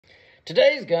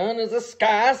Today's gun is a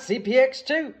Sccy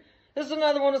CPX-2. This is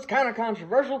another one that's kind of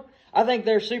controversial. I think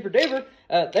they're super duper.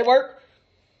 They work.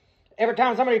 Every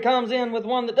time somebody comes in with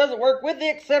one that doesn't work, with the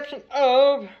exception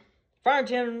of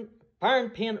firing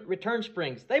pin return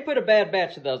springs. They put a bad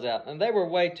batch of those out, and they were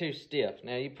way too stiff.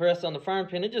 Now, you press on the firing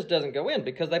pin, it just doesn't go in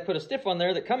because they put a stiff one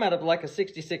there that come out of like a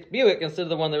 66 Buick instead of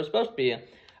the one they were supposed to be in.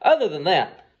 Other than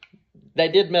that, they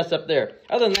did mess up there.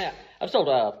 Other than that, I've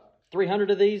sold 300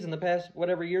 of these in the past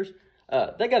whatever years.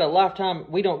 They got a lifetime,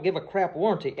 we don't give a crap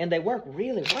warranty, and they work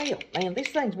really well. Man, these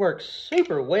things work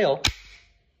super well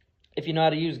if you know how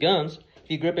to use guns. If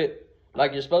you grip it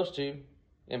like you're supposed to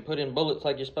and put in bullets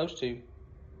like you're supposed to,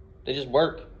 they just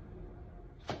work.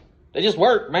 They just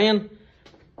work, man.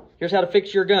 Here's how to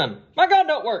fix your gun. My gun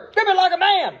don't work. Grip it like a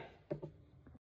man.